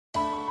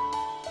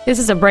This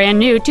is a brand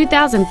new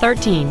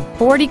 2013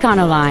 Ford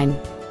Econoline.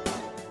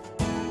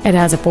 It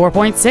has a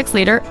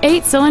 4.6-liter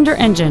 8-cylinder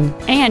engine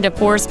and a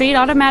 4-speed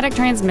automatic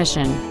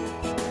transmission.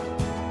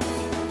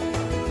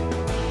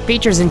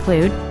 Features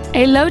include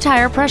a low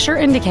tire pressure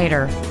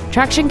indicator,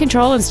 traction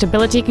control and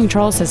stability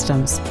control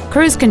systems,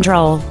 cruise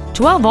control,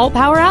 12-volt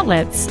power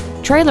outlets,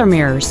 trailer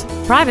mirrors,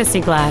 privacy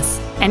glass,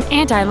 an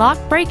anti-lock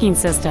braking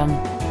system,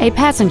 a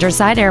passenger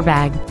side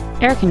airbag,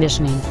 air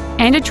conditioning,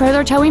 and a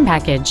trailer towing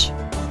package.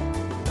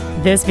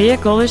 This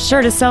vehicle is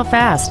sure to sell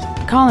fast.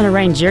 Call and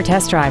arrange your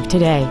test drive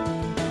today.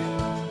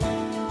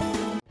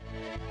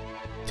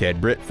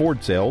 Britt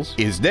Ford Sales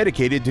is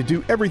dedicated to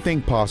do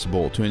everything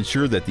possible to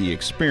ensure that the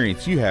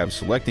experience you have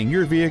selecting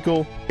your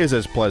vehicle is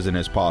as pleasant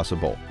as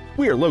possible.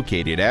 We are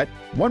located at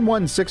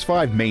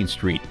 1165 Main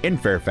Street in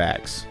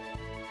Fairfax.